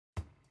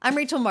I'm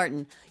Rachel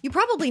Martin. You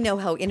probably know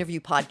how interview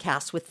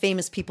podcasts with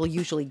famous people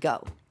usually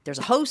go. There's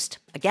a host,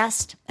 a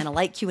guest, and a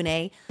light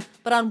Q&A.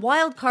 But on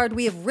Wildcard,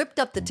 we have ripped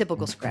up the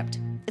typical script.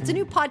 It's a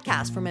new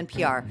podcast from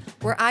NPR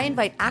where I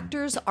invite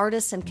actors,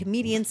 artists, and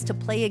comedians to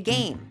play a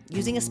game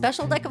using a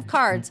special deck of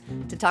cards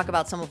to talk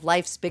about some of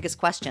life's biggest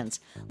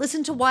questions.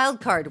 Listen to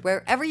Wildcard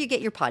wherever you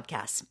get your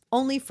podcasts,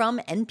 only from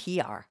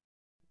NPR.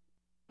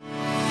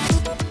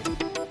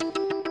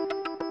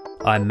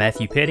 I'm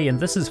Matthew Petty, and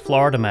this is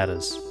Florida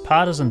Matters.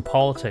 Partisan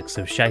politics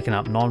have shaken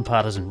up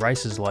non-partisan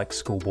races like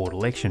school board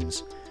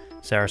elections.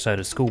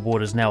 Sarasota School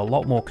Board is now a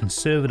lot more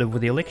conservative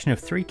with the election of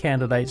 3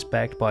 candidates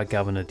backed by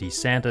Governor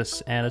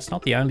DeSantis, and it's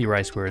not the only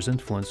race where his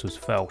influence was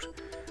felt.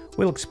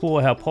 We'll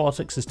explore how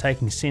politics is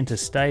taking centre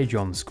stage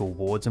on the school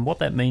boards and what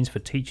that means for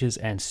teachers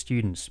and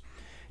students.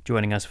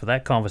 Joining us for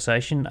that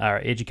conversation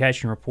are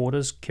education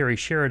reporters Kerry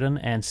Sheridan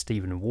and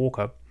Stephen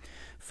Walker.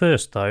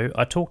 First, though,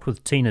 I talked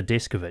with Tina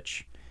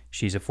Descovich.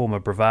 She's a former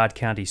Brevard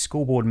County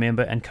School Board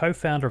member and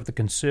co-founder of the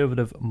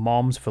conservative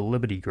Moms for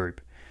Liberty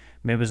group.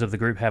 Members of the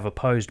group have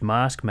opposed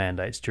mask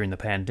mandates during the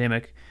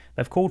pandemic.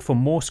 They've called for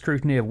more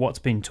scrutiny of what's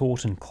been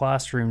taught in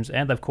classrooms,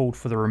 and they've called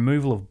for the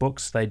removal of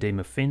books they deem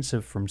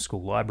offensive from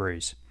school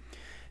libraries.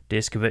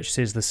 Descovich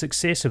says the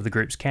success of the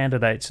group's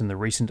candidates in the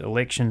recent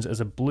elections is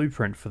a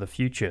blueprint for the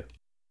future.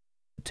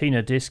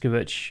 Tina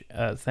Descovich,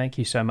 thank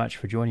you so much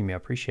for joining me. I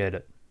appreciate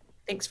it.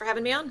 Thanks for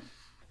having me on.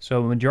 So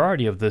a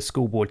majority of the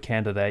school board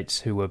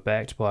candidates who were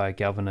backed by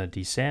Governor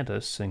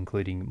DeSantis,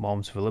 including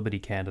Moms for Liberty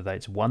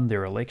candidates, won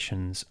their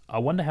elections. I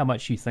wonder how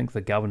much you think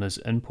the governor's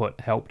input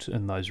helped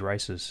in those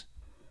races.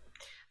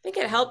 I think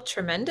it helped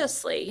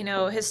tremendously. You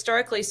know,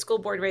 historically, school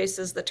board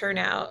races, the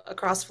turnout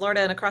across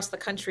Florida and across the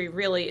country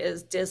really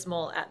is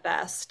dismal at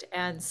best.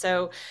 And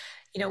so,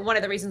 you know, one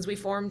of the reasons we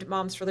formed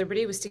Moms for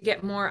Liberty was to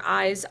get more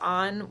eyes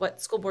on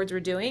what school boards were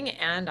doing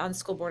and on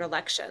school board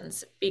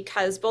elections,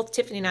 because both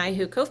Tiffany and I,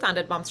 who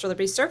co-founded Moms for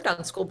Liberty, served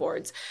on school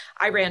boards.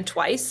 I ran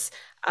twice,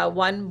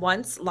 won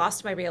once,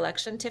 lost my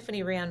re-election.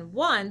 Tiffany ran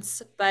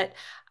once, but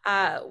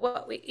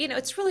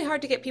it's really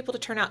hard to get people to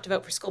turn out to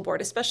vote for school board,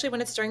 especially when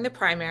it's during the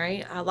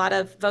primary. A lot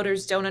of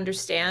voters don't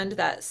understand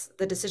that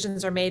the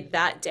decisions are made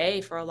that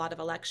day for a lot of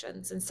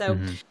elections. And so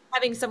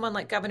having someone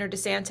like Governor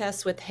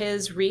DeSantis with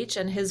his reach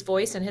and his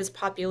voice and his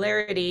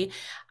popularity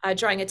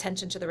drawing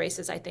attention to the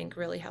races, I think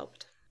really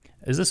helped.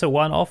 Is this a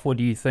one-off, or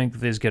do you think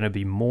there's going to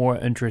be more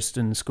interest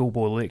in school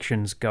board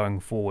elections going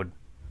forward?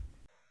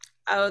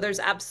 Oh, there's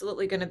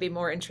absolutely going to be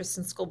more interest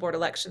in school board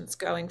elections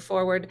going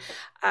forward.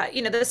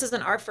 This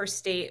isn't our first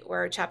state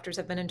where chapters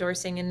have been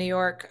endorsing. In New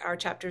York, our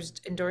chapters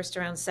endorsed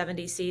around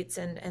 70 seats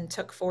and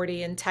took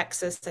 40. In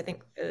Texas, I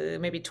think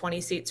maybe 20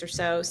 seats or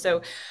so.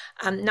 So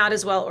not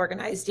as well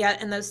organized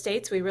yet in those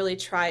states. We really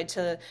tried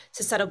to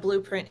set a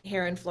blueprint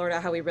here in Florida,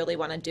 how we really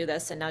want to do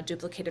this, and now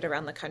duplicate it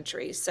around the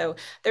country. So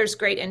there's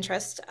great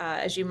interest.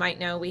 As you might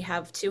know, we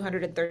have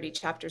 230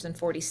 chapters in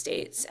 40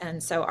 states.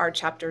 And so our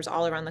chapters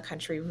all around the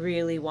country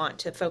really want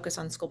to focus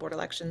on school board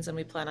elections, and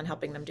we plan on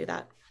helping them do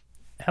that.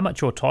 How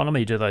much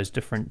autonomy do those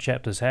different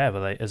chapters have?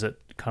 Is it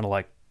kind of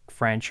like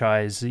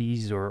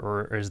franchisees,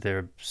 or is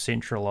there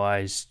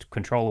centralized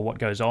control of what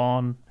goes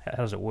on? How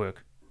does it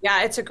work?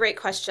 Yeah, it's a great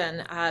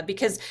question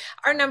because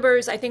our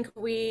numbers, I think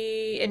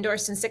we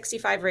endorsed in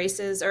 65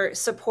 races, or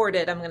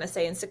supported, I'm going to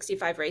say, in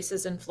 65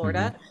 races in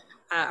Florida.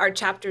 Our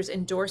chapters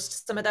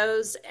endorsed some of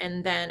those,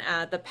 and then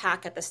the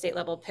PAC at the state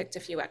level picked a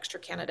few extra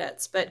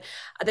candidates. But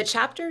the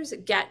chapters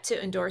get to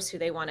endorse who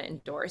they want to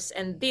endorse.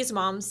 And these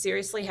moms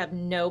seriously have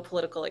no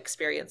political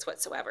experience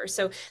whatsoever.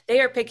 So they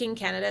are picking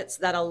candidates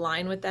that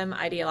align with them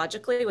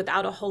ideologically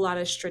without a whole lot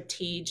of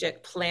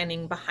strategic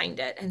planning behind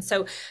it. And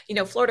so,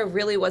 Florida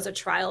really was a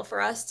trial for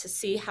us to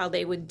see how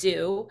they would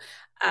do.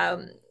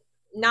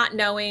 Not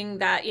knowing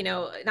that,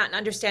 not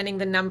understanding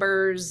the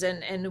numbers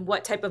and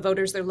what type of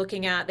voters they're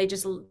looking at.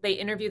 They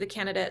interview the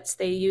candidates.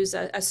 They use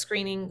a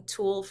screening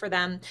tool for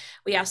them.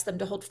 We ask them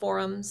to hold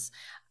forums.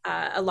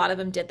 A lot of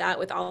them did that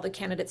with all the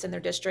candidates in their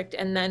district,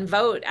 and then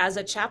vote as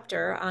a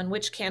chapter on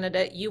which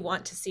candidate you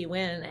want to see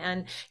win.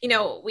 And,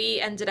 we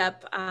ended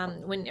up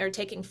when they're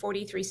taking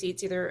 43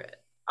 seats, either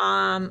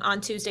on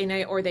Tuesday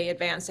night, or they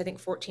advanced. I think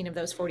 14 of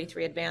those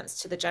 43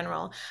 advanced to the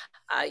general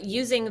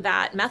using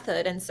that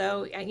method. And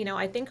so,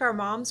 I think our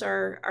moms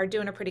are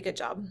doing a pretty good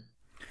job.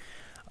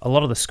 A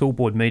lot of the school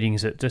board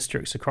meetings at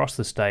districts across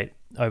the state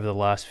over the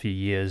last few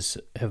years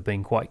have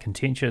been quite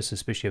contentious,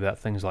 especially about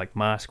things like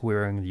mask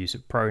wearing, the use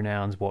of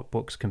pronouns, what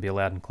books can be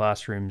allowed in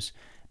classrooms.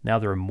 Now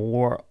there are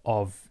more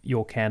of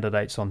your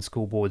candidates on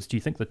school boards. Do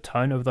you think the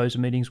tone of those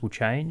meetings will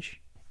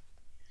change?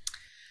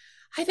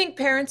 I think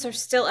parents are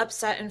still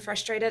upset and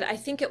frustrated. I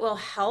think it will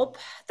help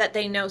that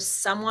they know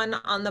someone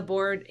on the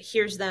board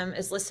hears them,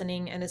 is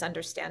listening, and is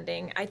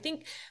understanding. I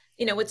think,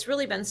 what's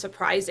really been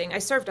surprising, I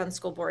served on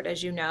school board,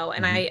 as you know,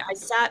 and I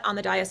sat on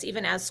the dais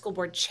even as school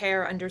board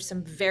chair under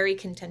some very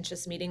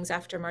contentious meetings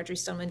after Marjory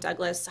Stoneman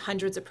Douglas,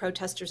 hundreds of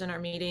protesters in our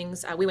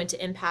meetings. We went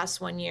to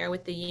impasse one year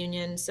with the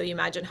union, so you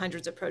imagine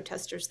hundreds of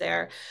protesters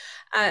there.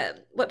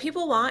 What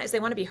people want is they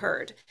want to be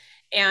heard.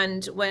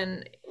 And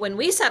when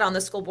we sat on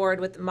the school board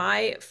with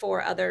my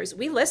 4 others,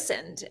 we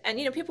listened, and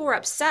people were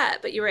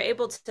upset, but you were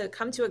able to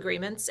come to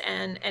agreements,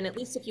 and at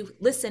least if you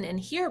listen and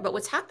hear. But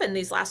what's happened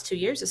these last 2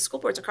 years is school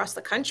boards across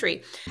the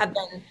country have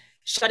been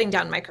shutting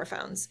down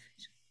microphones,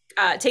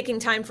 taking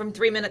time from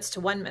 3 minutes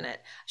to 1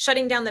 minute,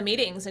 shutting down the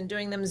meetings and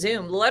doing them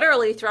Zoom,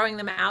 literally throwing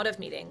them out of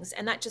meetings.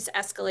 And that just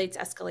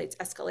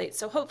escalates.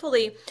 So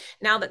hopefully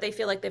now that they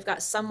feel like they've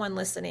got someone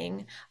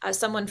listening,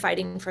 someone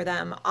fighting for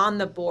them on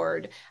the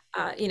board,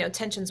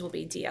 tensions will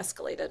be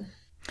de-escalated.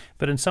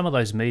 But in some of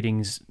those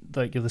meetings,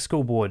 the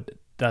school board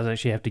does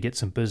actually have to get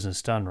some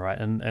business done, right?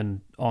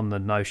 And on the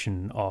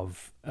notion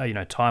of,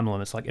 time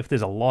limits, like if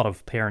there's a lot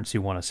of parents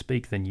who want to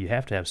speak, then you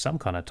have to have some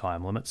kind of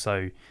time limit.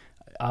 So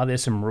are there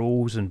some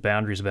rules and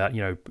boundaries about,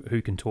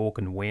 who can talk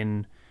and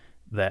when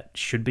that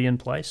should be in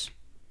place?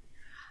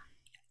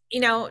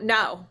 No,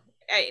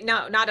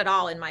 not at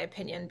all, in my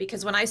opinion,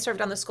 because when I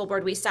served on the school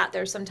board, we sat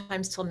there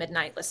sometimes till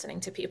midnight listening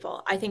to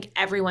people. I think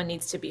everyone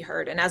needs to be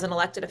heard. And as an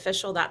elected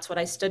official, that's what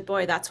I stood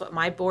by. That's what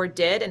my board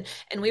did.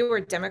 And we were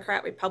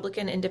Democrat,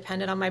 Republican,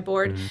 Independent on my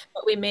board,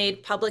 but we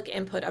made public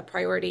input a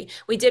priority.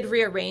 We did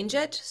rearrange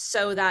it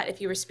so that if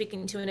you were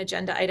speaking to an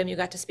agenda item, you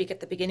got to speak at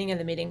the beginning of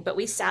the meeting, but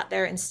we sat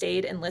there and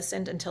stayed and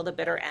listened until the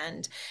bitter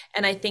end.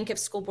 And I think if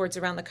school boards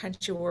around the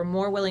country were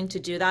more willing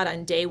to do that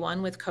on day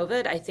one with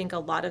COVID, I think a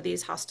lot of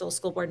these hostile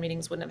school board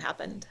meetings wouldn't have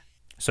happened.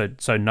 So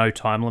no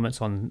time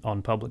limits on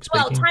public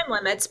speaking? Well, time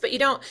limits, but you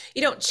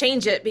don't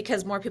change it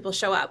because more people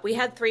show up. We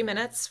had 3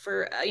 minutes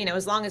for,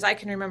 as long as I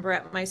can remember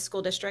at my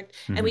school district,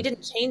 and we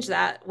didn't change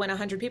that when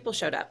 100 people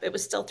showed up. It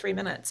was still 3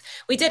 minutes.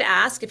 We did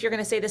ask if you're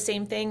going to say the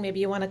same thing,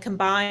 maybe you want to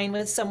combine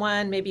with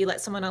someone, maybe you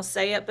let someone else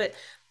say it, but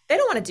they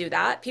don't want to do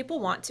that. People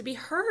want to be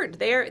heard.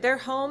 They're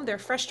home, they're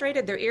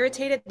frustrated, they're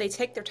irritated. They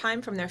take their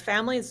time from their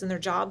families and their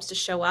jobs to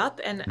show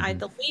up. And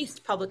the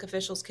least public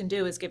officials can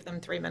do is give them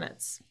 3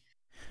 minutes.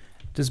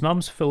 Does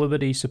Mums for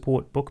Liberty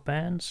support book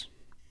bans?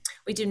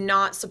 We do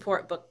not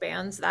support book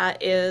bans.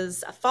 That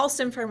is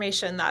false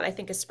information that I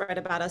think is spread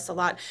about us a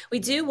lot. We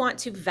do want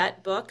to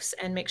vet books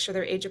and make sure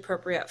they're age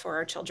appropriate for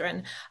our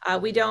children.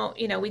 We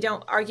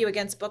don't argue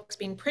against books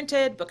being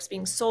printed, books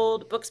being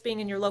sold, books being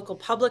in your local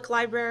public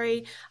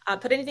library.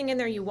 Put anything in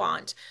there you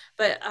want.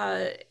 But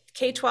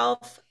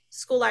K-12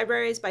 school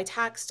libraries, by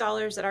tax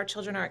dollars that our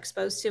children are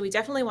exposed to, we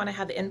definitely want to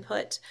have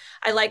input.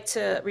 I like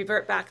to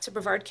revert back to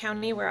Brevard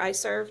County where I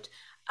served.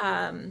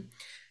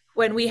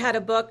 When we had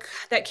a book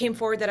that came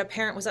forward that a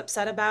parent was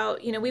upset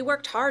about, we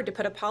worked hard to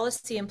put a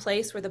policy in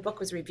place where the book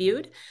was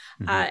reviewed.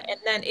 And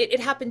then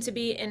it happened to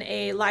be in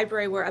a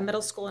library where a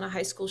middle school and a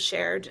high school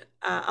shared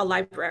a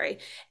library.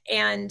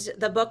 And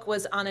the book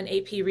was on an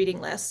AP reading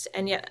list,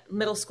 and yet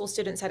middle school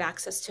students had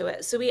access to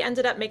it. So we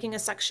ended up making a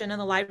section in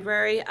the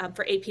library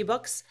for AP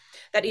books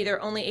that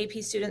either only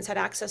AP students had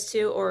access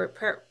to or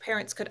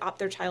parents could opt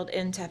their child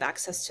in to have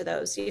access to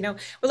those. We're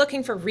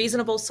looking for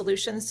reasonable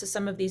solutions to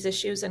some of these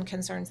issues and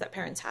concerns that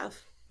parents have.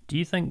 Do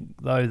you think,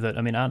 though, that,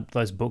 aren't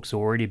those books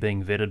already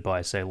being vetted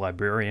by, say,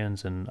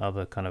 librarians and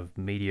other kind of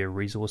media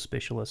resource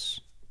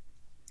specialists?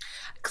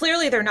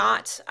 Clearly, they're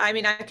not. I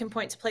can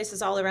point to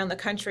places all around the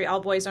country. All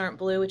Boys Aren't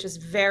Blue, which is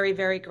very,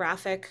 very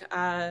graphic.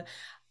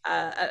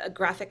 A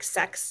graphic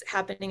sex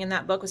happening in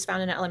that book was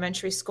found in an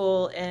elementary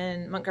school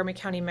in Montgomery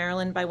County,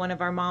 Maryland, by one of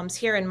our moms.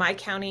 Here in my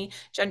county,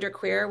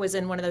 Genderqueer was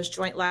in one of those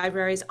joint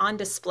libraries on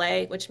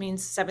display, which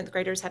means 7th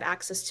graders had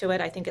access to it.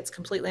 I think it's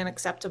completely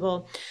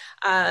unacceptable.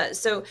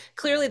 So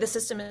clearly the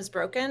system is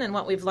broken. And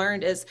what we've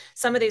learned is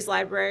some of these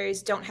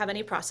libraries don't have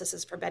any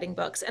processes for vetting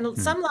books. And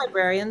some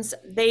librarians,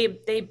 they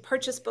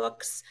purchase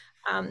books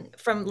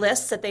from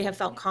lists that they have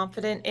felt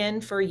confident in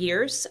for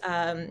years.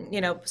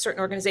 Certain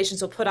organizations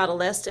will put out a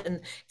list,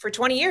 and for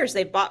 20 years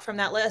they've bought from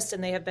that list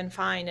and they have been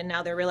fine. And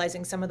now they're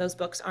realizing some of those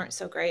books aren't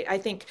so great. I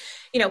think,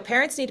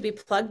 parents need to be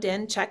plugged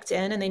in, checked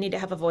in, and they need to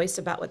have a voice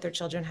about what their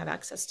children have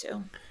access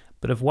to.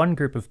 But if one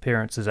group of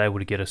parents is able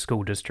to get a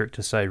school district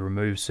to, say,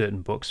 remove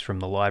certain books from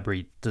the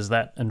library, does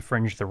that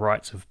infringe the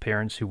rights of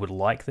parents who would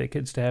like their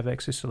kids to have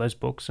access to those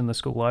books in the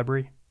school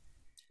library?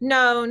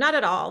 No, not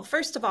at all.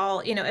 First of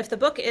all, if the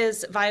book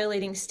is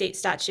violating state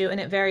statute, and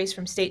it varies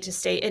from state to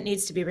state, it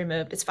needs to be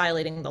removed. It's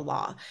violating the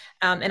law.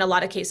 In a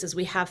lot of cases,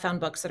 we have found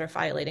books that are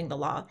violating the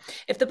law.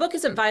 If the book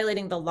isn't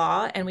violating the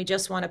law and we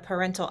just want a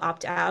parental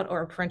opt-out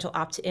or a parental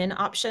opt-in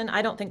option,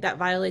 I don't think that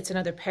violates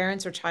another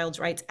parent's or child's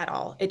rights at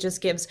all. It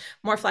just gives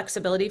more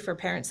flexibility for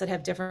parents that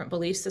have different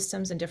belief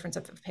systems and difference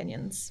of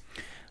opinions.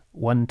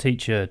 One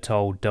teacher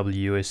told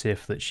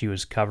WUSF that she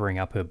was covering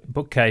up her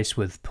bookcase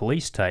with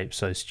police tape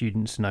so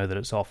students know that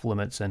it's off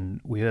limits,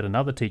 and we heard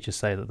another teacher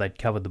say that they'd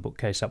covered the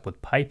bookcase up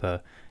with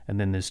paper, and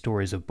then there's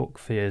stories of book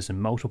fairs in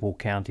multiple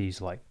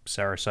counties like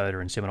Sarasota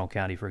and Seminole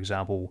County, for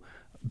example,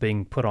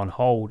 being put on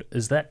hold.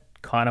 Is that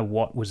kind of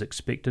what was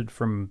expected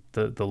from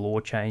the law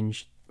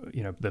change,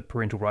 the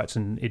parental rights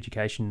and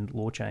education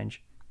law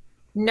change?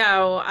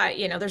 No,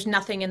 there's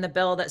nothing in the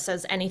bill that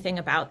says anything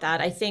about that.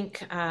 I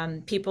think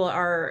people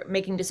are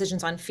making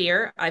decisions on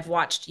fear. I've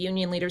watched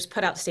union leaders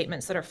put out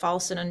statements that are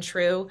false and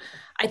untrue.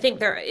 I think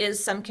there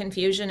is some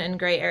confusion in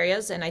gray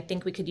areas, and I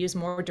think we could use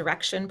more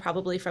direction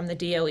probably from the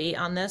DOE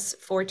on this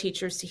for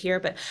teachers to hear.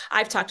 But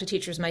I've talked to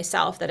teachers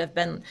myself that have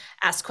been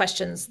asked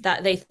questions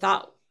that they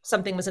thought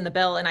something was in the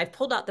bill, and I've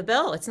pulled out the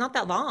bill. It's not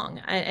that long,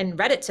 and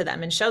read it to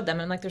them and showed them.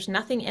 I'm like, there's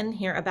nothing in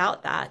here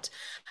about that.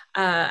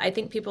 I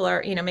think people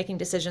are, making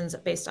decisions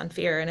based on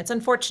fear, and it's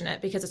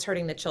unfortunate because it's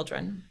hurting the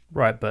children.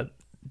 Right, but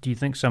do you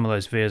think some of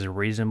those fears are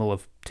reasonable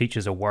if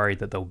teachers are worried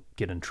that they'll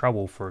get in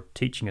trouble for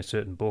teaching a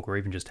certain book or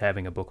even just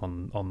having a book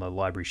on the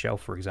library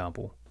shelf, for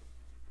example?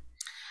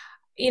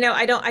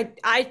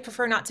 I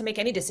prefer not to make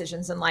any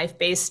decisions in life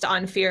based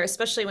on fear,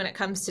 especially when it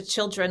comes to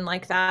children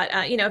like that.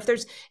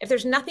 If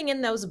there's nothing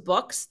in those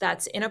books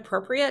that's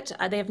inappropriate,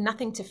 they have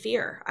nothing to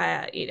fear.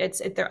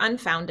 They're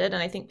unfounded,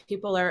 and I think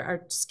people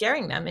are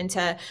scaring them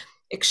into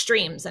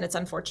extremes, and it's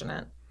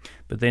unfortunate.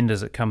 But then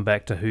does it come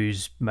back to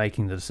who's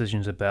making the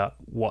decisions about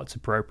what's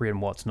appropriate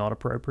and what's not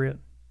appropriate?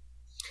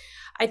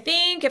 I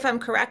think, if I'm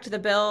correct, the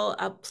bill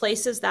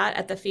places that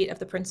at the feet of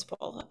the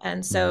principal.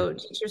 And so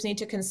teachers need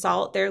to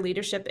consult their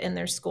leadership in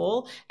their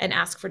school and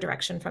ask for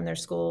direction from their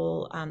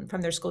school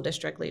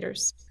district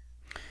leaders.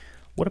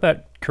 What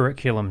about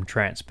curriculum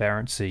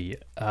transparency?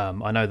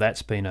 I know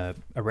that's been a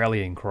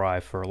rallying cry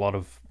for a lot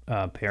of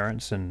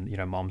parents and,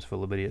 Moms for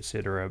Liberty,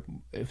 etc.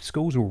 If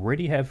schools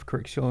already have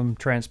curriculum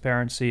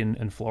transparency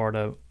in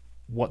Florida,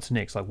 what's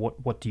next? Like,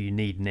 what do you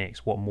need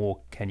next? What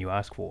more can you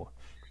ask for?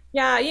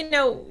 Yeah,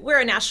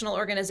 we're a national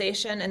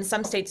organization, and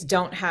some states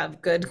don't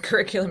have good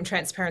curriculum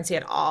transparency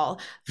at all.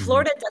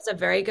 Florida does a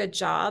very good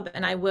job,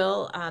 and I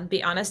will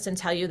be honest and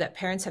tell you that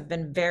parents have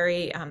been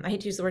very, I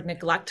hate to use the word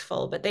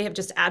neglectful, but they have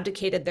just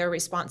abdicated their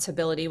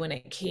responsibility when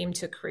it came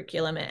to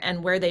curriculum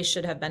and where they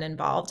should have been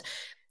involved.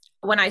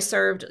 When I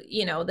served,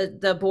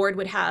 the board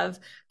would have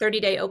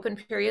 30-day open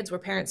periods where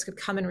parents could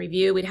come and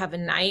review. We'd have a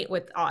night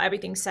with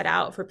everything set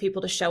out for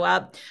people to show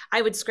up.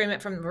 I would scream it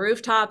from the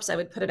rooftops. I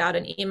would put it out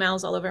in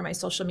emails all over my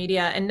social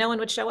media, and no one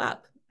would show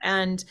up.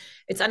 And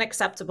it's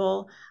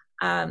unacceptable.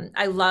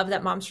 I love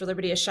that Moms for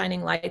Liberty is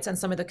shining lights on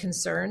some of the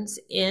concerns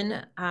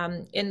in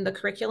the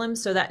curriculum,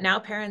 so that now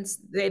parents,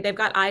 they've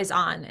got eyes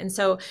on. And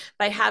so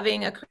by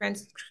having a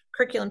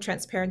curriculum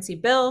transparency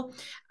bill,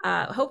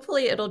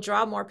 hopefully it'll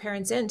draw more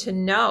parents in to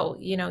know,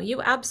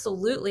 you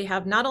absolutely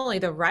have not only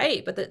the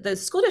right, but the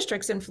school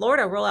districts in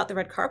Florida roll out the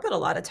red carpet a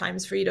lot of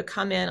times for you to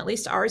come in, at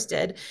least ours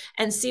did,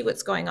 and see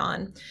what's going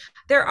on.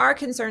 There are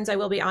concerns, I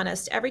will be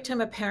honest. Every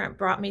time a parent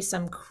brought me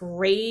some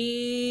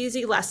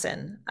crazy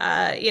lesson,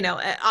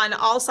 on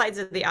all sides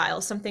of the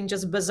aisle, something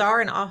just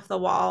bizarre and off the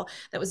wall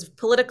that was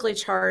politically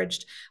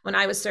charged when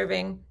I was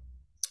serving,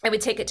 I would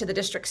take it to the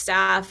district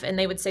staff, and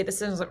they would say,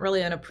 this isn't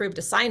really an approved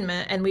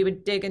assignment. And we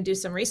would dig and do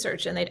some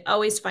research, and they'd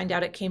always find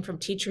out it came from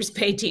Teachers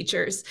Pay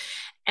Teachers.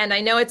 And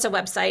I know it's a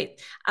website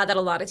that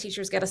a lot of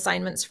teachers get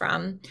assignments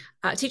from.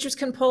 Teachers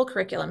can pull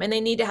curriculum, and they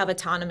need to have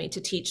autonomy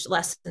to teach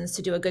lessons,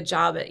 to do a good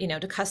job at,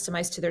 to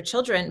customize to their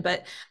children.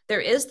 But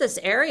there is this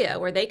area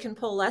where they can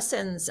pull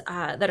lessons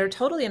that are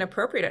totally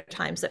inappropriate at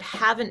times, that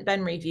haven't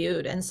been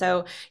reviewed. And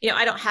so,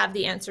 I don't have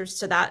the answers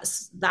to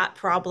that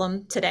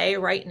problem today,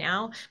 right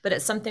now, but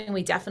it's something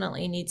we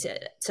definitely need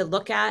to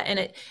look at. And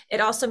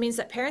it also means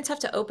that parents have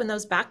to open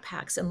those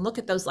backpacks and look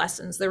at those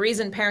lessons. The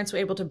reason parents were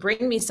able to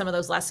bring me some of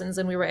those lessons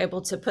and we were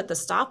able to put the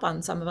stop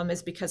on some of them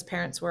is because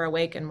parents were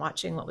awake and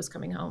watching what was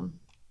coming home.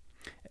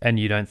 And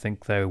you don't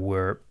think they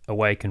were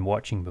awake and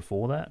watching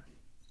before that?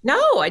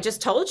 No, I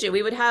just told you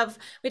we'd have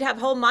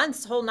whole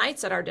months, whole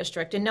nights at our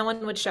district, and no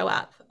one would show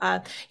up.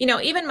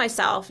 Even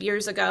myself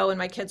years ago when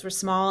my kids were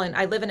small, and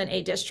I live in an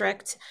A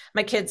district,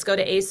 my kids go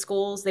to A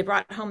schools. They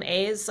brought home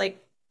A's.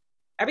 Like,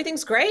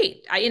 everything's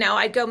great.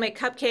 I'd go make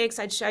cupcakes.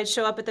 I'd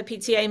show up at the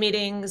PTA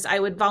meetings. I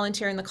would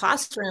volunteer in the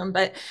classroom,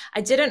 but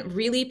I didn't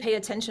really pay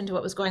attention to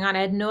what was going on.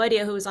 I had no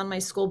idea who was on my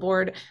school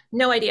board,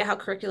 no idea how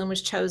curriculum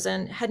was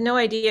chosen, had no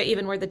idea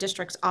even where the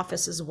district's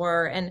offices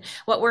were. And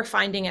what we're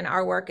finding in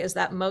our work is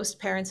that most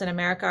parents in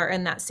America are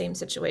in that same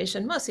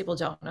situation. Most people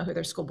don't know who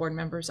their school board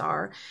members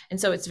are. And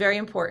so it's very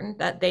important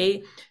that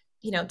they,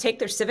 take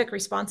their civic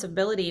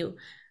responsibility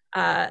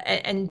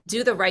and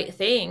do the right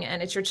thing.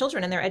 And it's your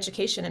children and their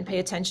education, and pay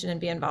attention and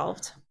be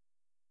involved.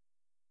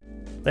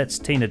 That's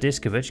Tina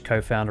Deskovich,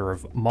 co-founder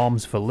of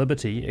Moms for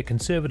Liberty, a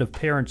conservative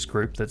parents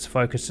group that's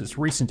focused its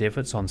recent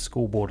efforts on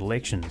school board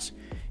elections.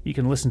 You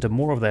can listen to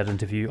more of that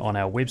interview on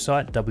our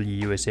website,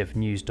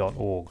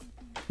 wusfnews.org.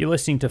 You're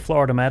listening to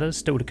Florida Matters.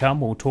 Still to come,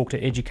 we'll talk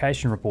to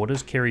education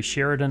reporters Kerry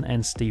Sheridan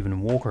and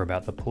Stephen Walker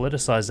about the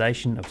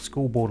politicisation of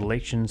school board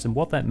elections and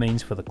what that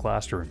means for the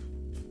classroom.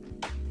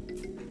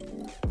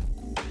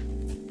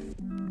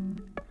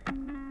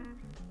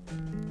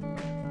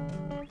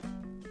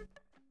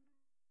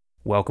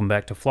 Welcome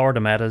back to Florida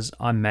Matters.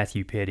 I'm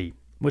Matthew Petty.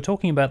 We're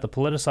talking about the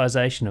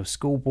politicisation of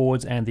school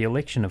boards and the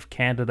election of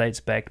candidates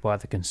backed by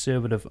the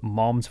conservative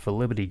Moms for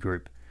Liberty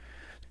group.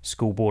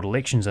 School board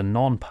elections are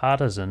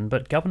non-partisan,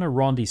 but Governor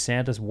Ron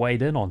DeSantis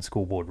weighed in on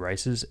school board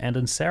races, and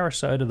in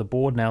Sarasota the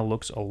board now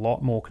looks a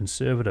lot more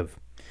conservative.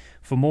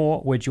 For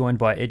more, we're joined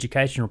by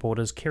education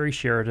reporters Kerry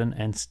Sheridan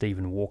and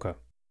Stephen Walker.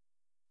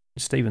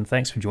 Stephen,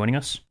 thanks for joining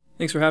us.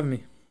 Thanks for having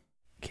me.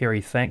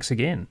 Kerry, thanks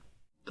again.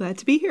 Glad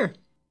to be here.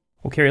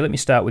 Well, Kerry, let me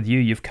start with you.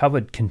 You've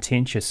covered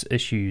contentious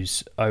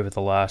issues over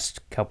the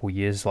last couple of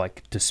years,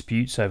 like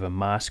disputes over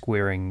mask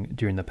wearing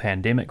during the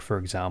pandemic, for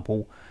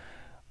example.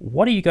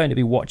 What are you going to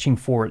be watching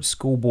for at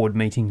school board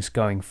meetings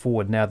going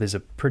forward? Now there's a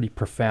pretty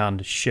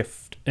profound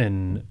shift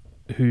in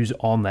who's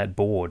on that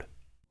board.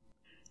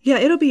 Yeah,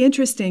 it'll be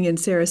interesting in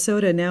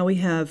Sarasota. Now we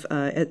have,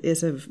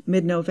 as of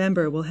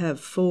mid-November, we'll have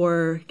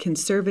 4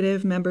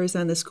 conservative members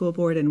on the school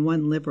board and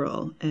 1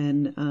 liberal.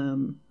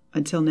 And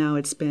until now,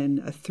 it's been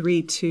a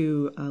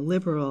 3-2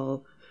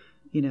 liberal,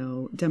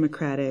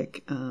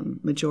 Democratic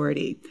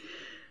majority.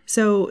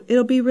 So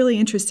it'll be really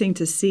interesting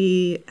to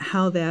see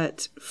how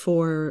that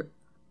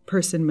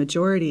 4-person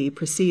majority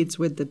proceeds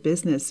with the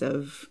business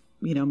of,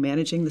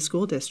 managing the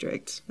school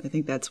district. I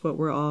think that's what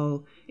we're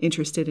all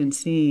interested in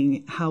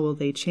seeing. How will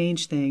they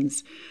change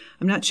things?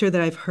 I'm not sure that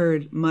I've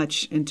heard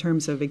much in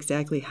terms of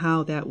exactly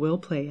how that will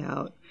play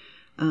out,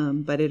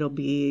 but it'll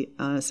be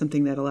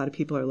something that a lot of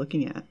people are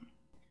looking at.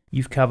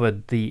 You've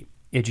covered the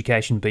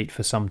education beat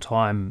for some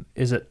time.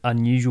 Is it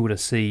unusual to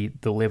see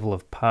the level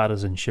of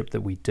partisanship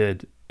that we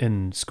did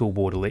in school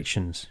board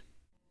elections?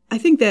 I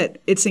think that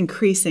it's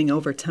increasing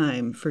over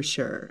time, for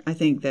sure. I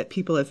think that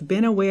people have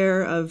been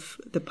aware of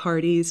the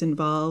parties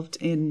involved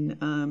in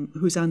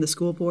who's on the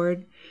school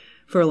board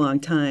for a long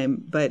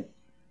time, but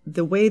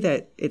the way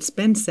that it's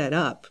been set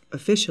up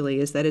officially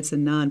is that it's a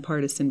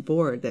nonpartisan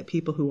board, that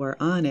people who are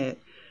on it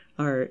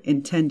are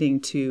intending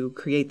to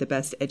create the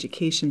best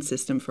education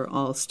system for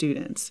all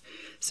students.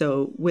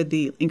 So with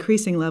the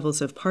increasing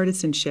levels of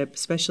partisanship,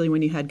 especially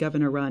when you had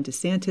Governor Ron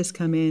DeSantis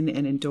come in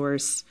and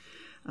endorse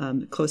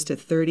close to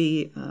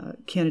 30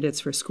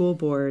 candidates for school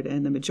board,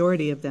 and the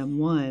majority of them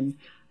won,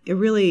 it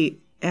really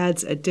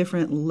adds a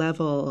different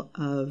level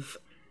of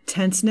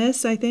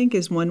tenseness, I think,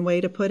 is one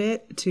way to put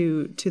it,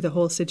 to the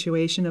whole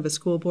situation of a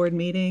school board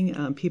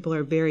meeting. People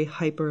are very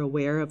hyper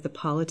aware of the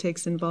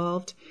politics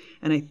involved,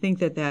 and I think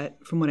that,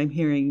 from what I'm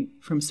hearing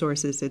from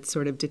sources, it's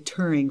sort of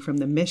deterring from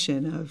the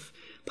mission of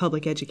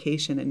public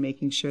education and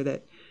making sure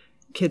that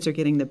kids are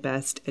getting the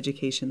best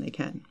education they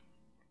can.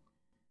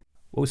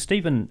 Well,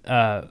 Stephen,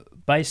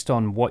 based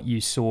on what you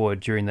saw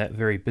during that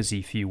very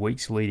busy few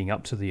weeks leading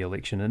up to the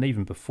election, and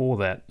even before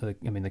that,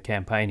 the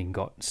campaigning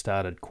got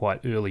started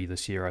quite early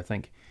this year, I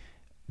think.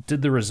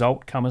 Did the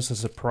result come as a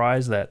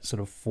surprise, that sort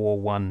of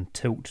 4-1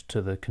 tilt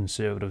to the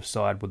Conservative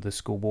side with the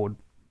school board?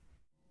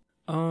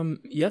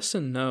 Yes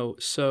and no.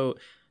 So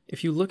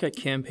if you look at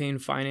campaign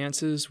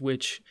finances,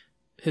 which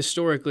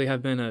historically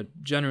have been a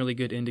generally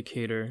good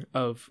indicator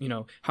of,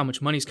 how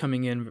much money's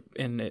coming in,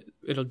 and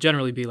it'll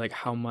generally be like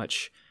how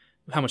much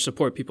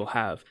support people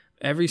have.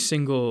 Every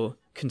single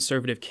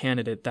conservative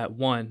candidate that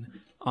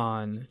won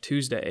on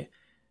Tuesday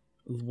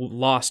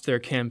lost their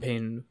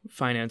campaign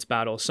finance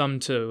battle, some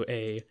to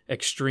a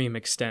extreme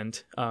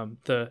extent.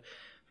 The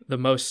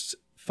most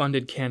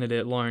funded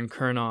candidate, Lauren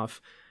Kurnoff,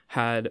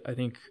 had, I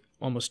think,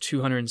 almost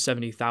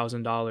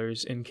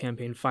 $270,000 in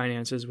campaign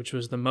finances, which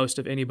was the most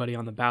of anybody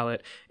on the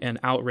ballot, and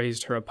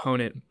outraised her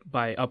opponent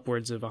by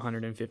upwards of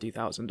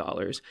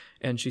 $150,000,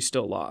 and she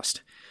still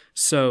lost.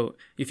 So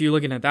if you're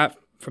looking at that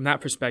from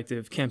that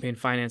perspective, campaign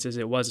finances,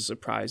 it was a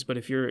surprise. But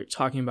if you're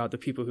talking about the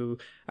people who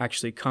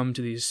actually come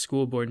to these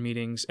school board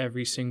meetings,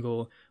 every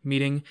single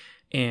meeting,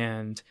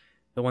 and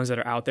the ones that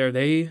are out there,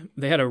 they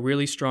had a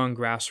really strong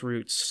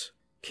grassroots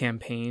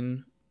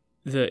campaign.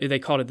 They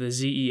called it the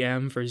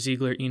ZEM for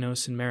Ziegler,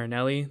 Enos, and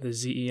Marinelli, the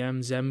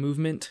ZEM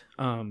movement.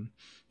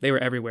 They were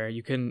everywhere.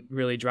 You couldn't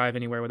really drive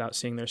anywhere without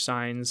seeing their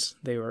signs.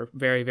 They were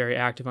very, very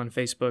active on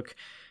Facebook.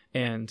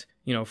 And,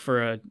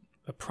 for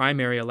a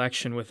primary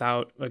election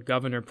without a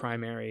governor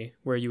primary,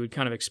 where you would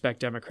kind of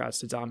expect Democrats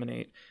to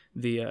dominate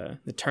the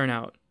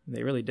turnout,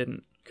 they really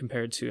didn't,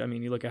 compared to,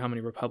 you look at how many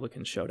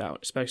Republicans showed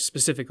out,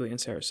 specifically in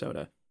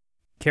Sarasota.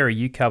 Kerry,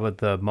 you covered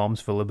the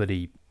Moms for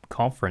Liberty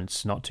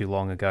conference not too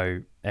long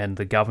ago, and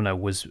the governor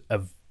was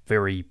a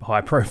very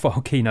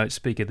high-profile keynote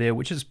speaker there,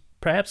 which is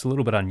perhaps a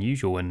little bit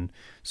unusual in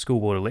school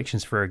board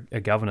elections for a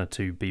governor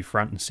to be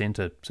front and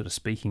center sort of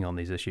speaking on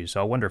these issues.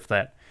 So I wonder if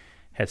that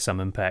had some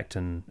impact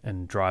in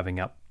driving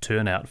up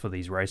turnout for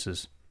these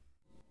races.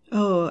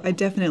 Oh, I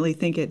definitely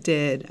think it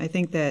did. I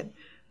think that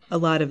a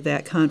lot of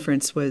that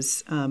conference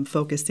was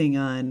focusing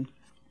on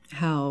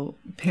how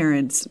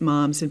parents,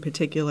 moms in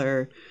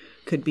particular,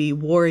 could be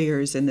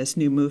warriors in this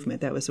new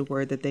movement. That was a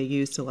word that they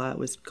used a lot,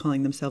 was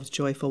calling themselves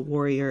joyful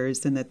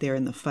warriors, and that they're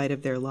in the fight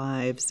of their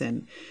lives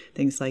and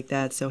things like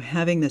that. So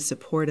having the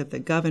support of the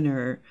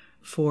governor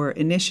for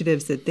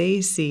initiatives that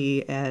they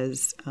see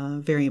as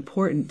very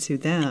important to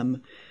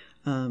them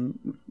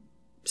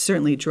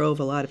certainly drove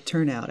a lot of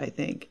turnout, I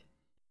think.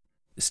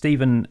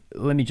 Stephen,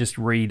 let me just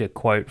read a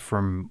quote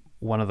from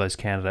one of those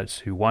candidates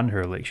who won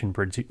her election,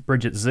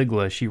 Bridget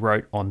Ziegler. She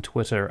wrote on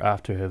Twitter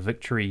after her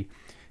victory,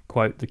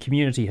 quote, "The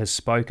community has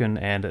spoken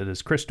and it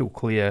is crystal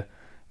clear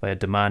they are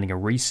demanding a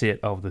reset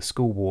of the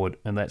school board,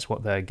 and that's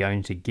what they're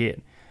going to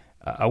get."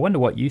 I wonder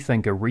what you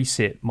think a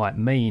reset might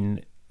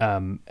mean,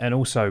 and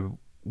also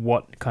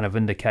what kind of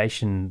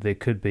indication there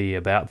could be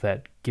about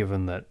that,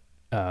 given that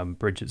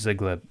Bridget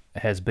Ziegler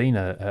has been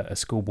a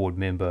school board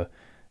member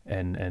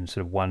and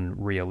sort of won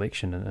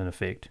re-election in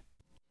effect.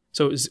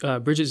 So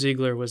Bridget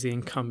Ziegler was the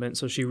incumbent,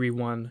 so she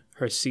re-won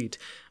her seat.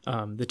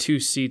 The two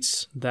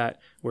seats that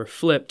were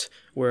flipped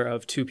were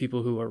of two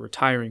people who are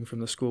retiring from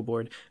the school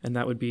board, and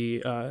that would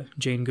be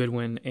Jane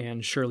Goodwin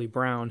and Shirley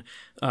Brown.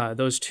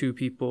 Those two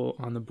people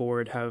on the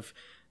board have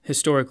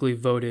historically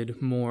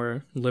voted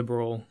more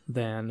liberal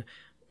than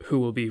who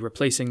will be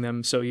replacing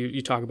them. So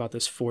you talk about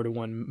this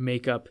 4-to-1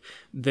 makeup.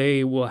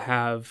 They will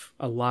have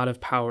a lot of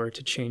power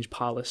to change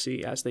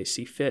policy as they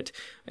see fit.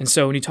 And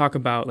so when you talk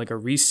about like a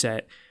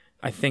reset,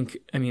 I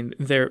mean,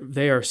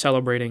 they are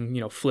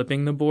celebrating,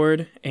 flipping the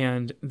board,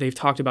 and they've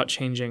talked about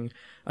changing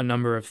a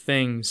number of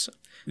things.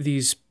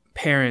 These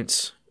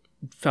parents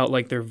felt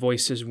like their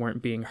voices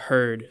weren't being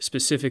heard,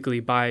 specifically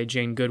by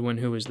Jane Goodwin,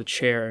 who is the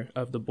chair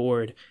of the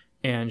board,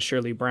 and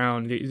Shirley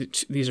Brown.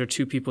 These are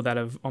two people that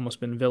have almost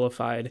been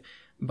vilified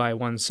by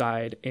one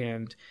side.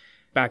 And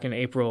back in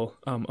April,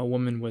 a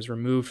woman was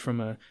removed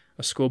from a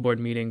school board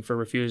meeting for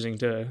refusing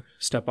to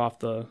step off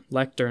the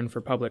lectern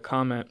for public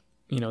comment.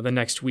 The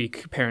next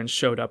week, parents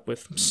showed up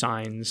with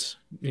signs,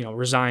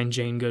 resign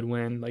Jane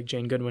Goodwin, like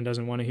Jane Goodwin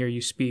doesn't want to hear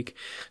you speak.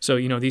 So,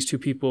 these two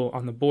people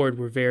on the board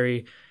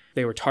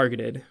they were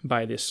targeted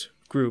by this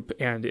group,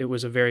 and it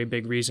was a very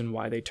big reason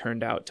why they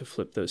turned out to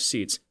flip those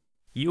seats.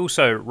 You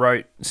also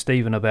wrote,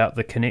 Stephen, about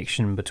the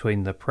connection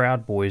between the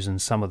Proud Boys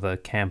and some of the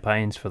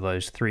campaigns for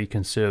those three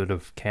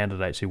Conservative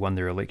candidates who won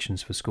their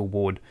elections for school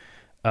board.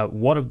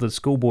 What have the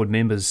school board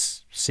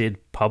members said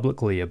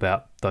publicly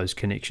about those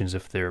connections,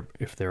 if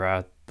there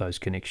are those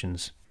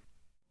connections?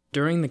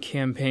 During the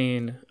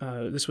campaign,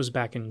 this was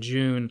back in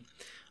June,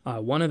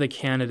 one of the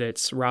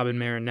candidates, Robin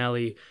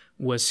Marinelli,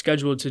 was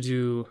scheduled to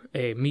do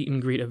a meet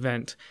and greet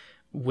event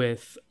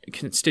with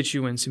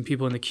constituents and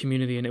people in the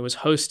community, and it was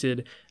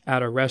hosted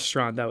at a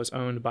restaurant that was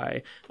owned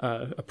by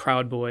a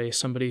Proud Boy,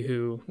 somebody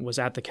who was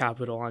at the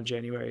Capitol on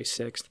January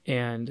 6th.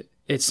 And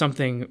it's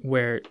something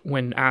where,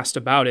 when asked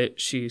about it,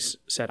 she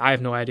said, "I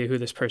have no idea who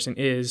this person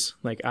is.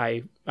 Like,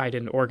 I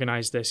didn't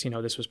organize this.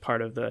 This was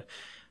part of the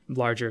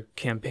larger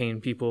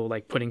campaign, people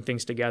like putting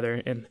things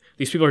together, and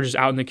these people are just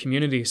out in the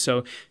community."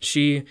 So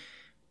she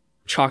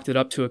chalked it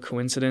up to a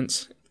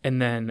coincidence,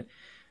 and then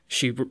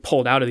she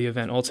pulled out of the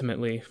event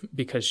ultimately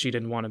because she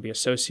didn't want to be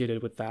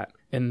associated with that.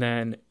 And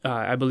then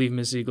I believe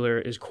Ms. Ziegler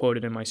is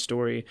quoted in my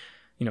story,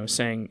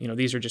 saying,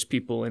 these are just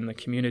people in the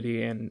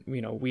community, and,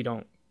 we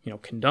don't,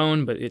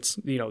 condone, but it's,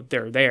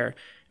 they're there.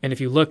 And if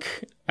you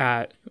look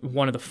at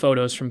one of the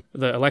photos from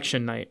the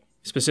election night,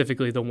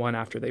 specifically the one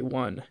after they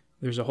won,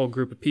 there's a whole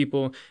group of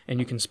people,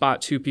 and you can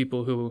spot two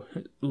people who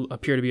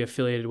appear to be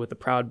affiliated with the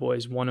Proud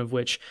Boys, one of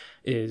which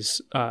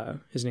is,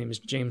 his name is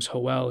James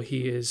Howell.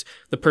 He is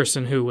the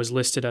person who was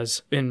listed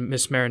as in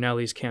Miss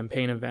Marinelli's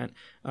campaign event.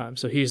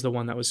 So he's the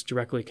one that was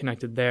directly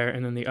connected there.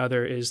 And then the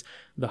other is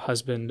the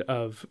husband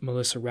of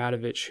Melissa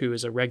Radovich, who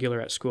is a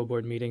regular at school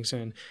board meetings.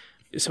 And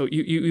so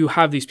you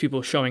have these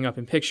people showing up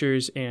in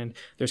pictures, and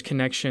there's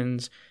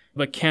connections.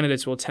 But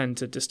candidates will tend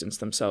to distance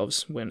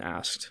themselves when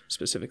asked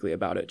specifically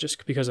about it,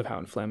 just because of how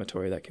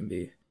inflammatory that can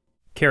be.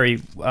 Kerry,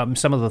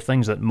 some of the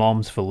things that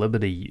Moms for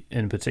Liberty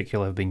in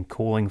particular have been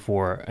calling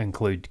for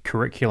include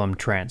curriculum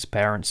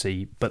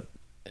transparency, but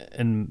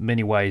in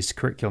many ways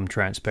curriculum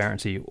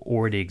transparency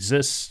already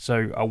exists.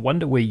 So I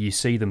wonder where you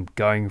see them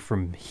going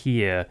from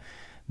here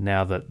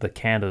now that the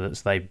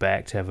candidates they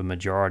backed have a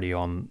majority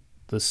on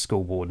the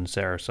school board in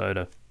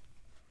Sarasota.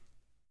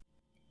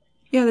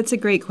 Yeah, that's a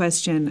great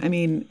question. I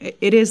mean,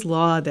 it is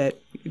law that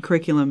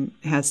curriculum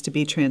has to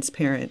be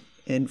transparent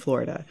in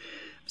Florida.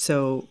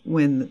 So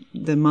when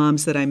the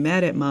moms that I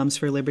met at Moms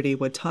for Liberty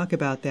would talk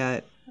about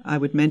that, I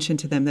would mention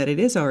to them that it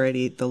is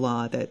already the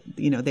law that,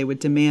 they would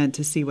demand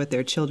to see what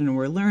their children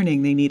were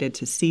learning. They needed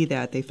to see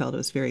that. They felt it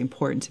was very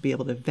important to be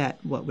able to vet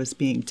what was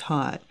being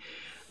taught.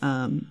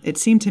 It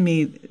seemed to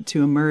me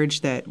to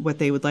emerge that what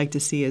they would like to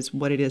see is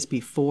what it is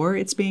before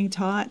it's being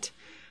taught.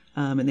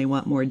 And they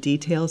want more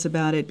details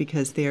about it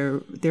because they're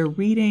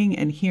reading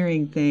and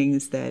hearing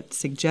things that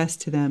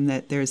suggest to them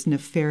that there's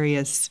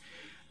nefarious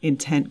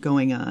intent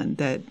going on,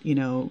 that,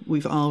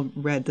 we've all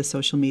read the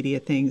social media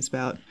things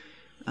about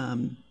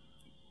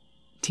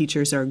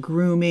teachers are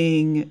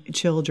grooming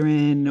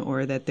children,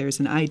 or that there's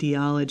an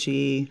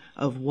ideology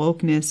of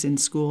wokeness in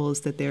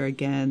schools that they're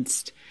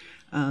against.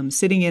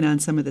 Sitting in on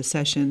some of the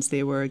sessions,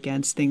 they were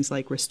against things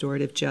like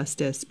restorative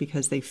justice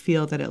because they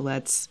feel that it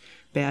lets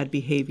bad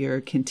behavior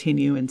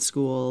continue in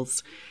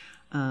schools.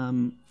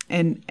 And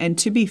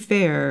to be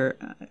fair,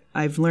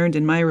 I've learned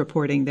in my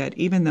reporting that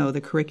even though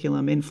the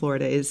curriculum in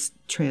Florida is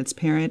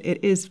transparent,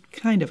 it is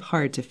kind of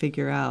hard to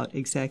figure out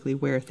exactly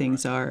where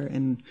things are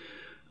and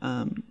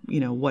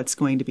what's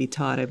going to be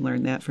taught. I've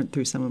learned that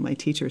through some of my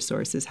teacher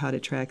sources, how to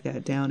track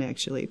that down,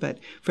 actually. But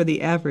for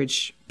the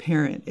average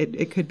parent,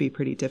 it could be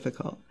pretty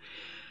difficult.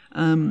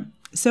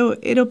 So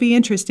it'll be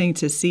interesting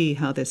to see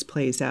how this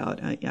plays out.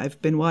 I've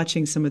been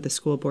watching some of the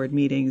school board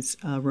meetings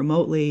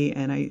remotely,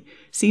 and I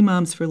see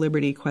Moms for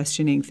Liberty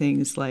questioning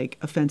things like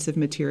offensive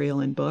material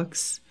in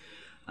books.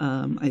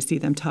 I see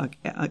them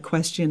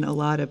question a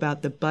lot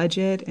about the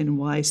budget and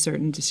why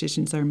certain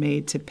decisions are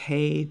made to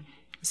pay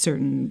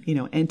certain,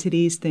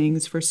 entities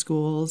things for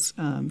schools,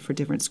 for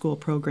different school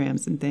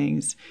programs and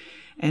things.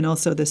 And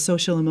also the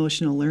social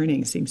emotional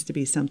learning seems to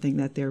be something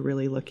that they're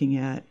really looking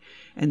at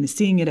and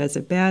seeing it as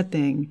a bad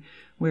thing,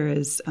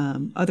 whereas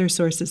other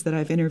sources that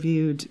I've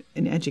interviewed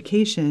in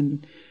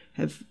education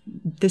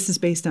this is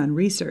based on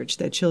research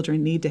that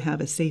children need to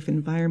have a safe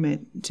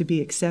environment to be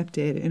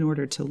accepted in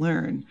order to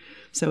learn.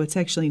 So it's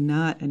actually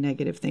not a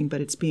negative thing,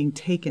 but it's being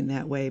taken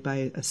that way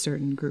by a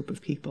certain group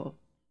of people.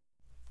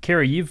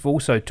 Kerry, you've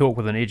also talked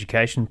with an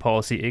education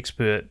policy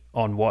expert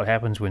on what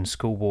happens when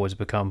school boards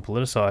become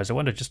politicised. I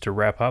wonder, just to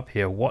wrap up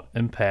here, what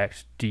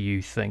impact do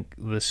you think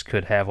this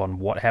could have on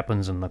what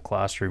happens in the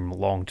classroom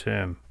long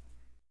term?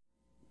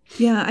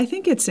 Yeah, I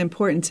think it's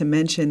important to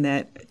mention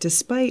that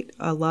despite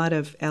a lot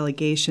of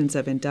allegations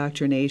of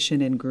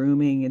indoctrination and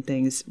grooming and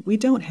things, we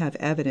don't have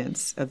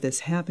evidence of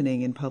this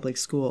happening in public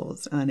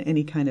schools on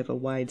any kind of a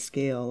wide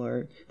scale,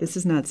 or this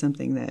is not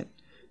something that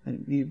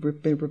you've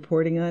been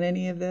reporting on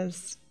any of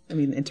this? I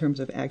mean, in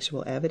terms of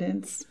actual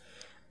evidence?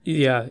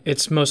 Yeah,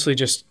 it's mostly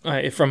just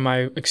from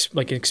my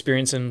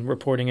experience in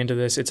reporting into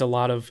this, it's a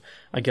lot of,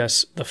 I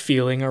guess, the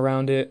feeling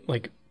around it,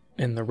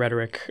 and the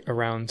rhetoric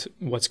around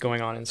what's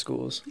going on in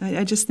schools.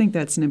 I just think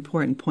that's an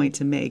important point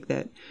to make,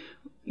 that,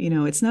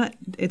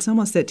 it's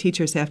almost that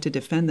teachers have to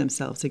defend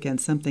themselves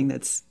against something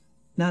that's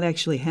not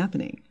actually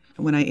happening.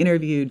 When I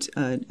interviewed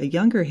a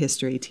younger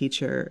history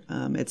teacher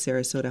at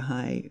Sarasota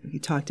High, he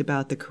talked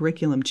about the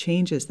curriculum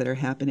changes that are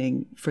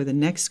happening for the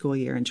next school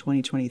year in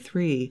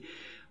 2023,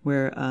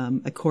 where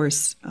a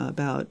course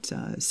about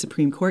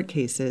Supreme Court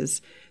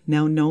cases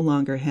now no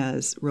longer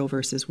has Roe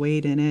versus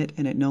Wade in it,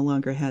 and it no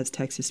longer has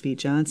Texas v.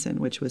 Johnson,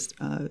 which was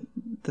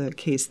the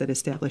case that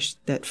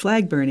established that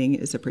flag burning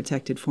is a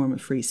protected form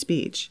of free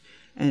speech.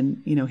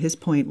 And, his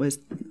point was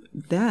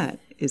that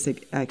is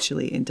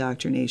actually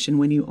indoctrination.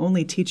 When you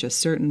only teach a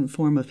certain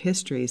form of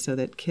history so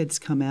that kids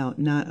come out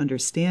not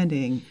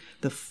understanding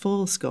the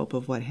full scope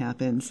of what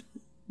happens,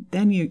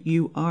 then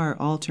you are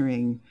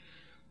altering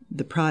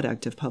the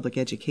product of public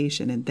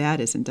education, and that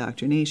is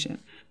indoctrination.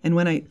 And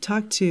when I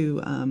talked to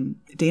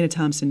Dana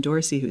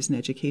Thompson-Dorsey, who's an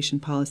education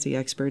policy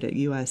expert at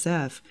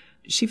USF,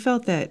 she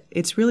felt that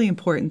it's really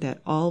important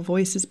that all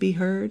voices be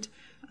heard.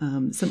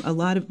 A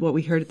lot of what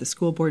we heard at the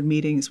school board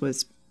meetings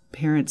was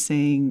parents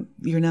saying,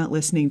 you're not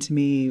listening to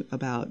me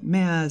about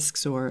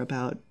masks or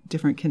about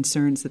different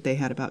concerns that they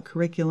had about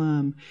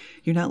curriculum.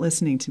 You're not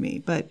listening to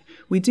me. But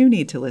we do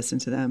need to listen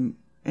to them.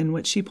 And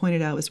what she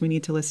pointed out was we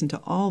need to listen to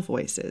all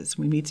voices.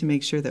 We need to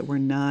make sure that we're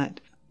not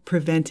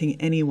preventing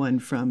anyone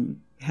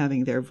from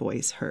having their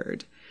voice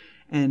heard.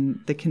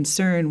 And the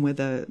concern with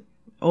a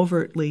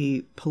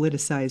overtly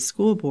politicized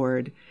school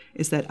board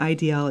is that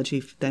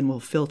ideology then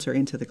will filter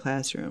into the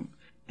classroom.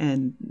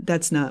 And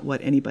that's not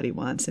what anybody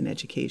wants in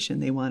education.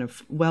 They want a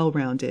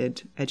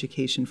well-rounded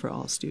education for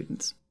all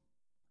students.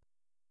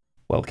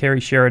 Well, Kerry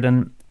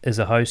Sheridan is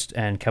a host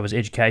and covers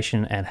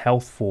education and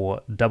health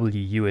for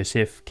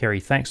WUSF.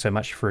 Kerry, thanks so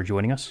much for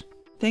joining us.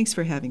 Thanks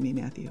for having me,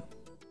 Matthew.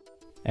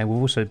 And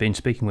we've also been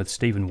speaking with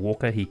Stephen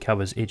Walker. He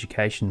covers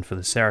education for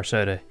the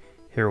Sarasota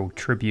Herald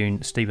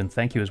Tribune. Stephen,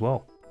 thank you as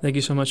well. Thank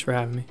you so much for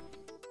having me.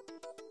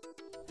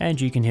 And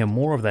you can hear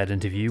more of that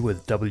interview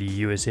with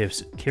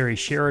WUSF's Kerry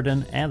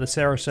Sheridan and the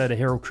Sarasota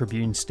Herald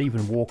Tribune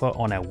Stephen Walker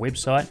on our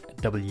website,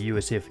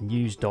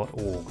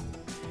 wusfnews.org.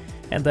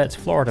 And that's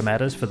Florida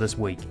Matters for this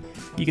week.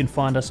 You can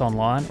find us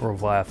online or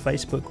via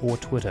Facebook or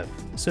Twitter.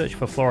 Search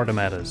for Florida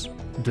Matters.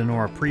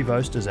 Denora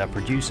Prevost is our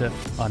producer.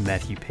 I'm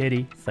Matthew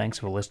Petty. Thanks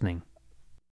for listening.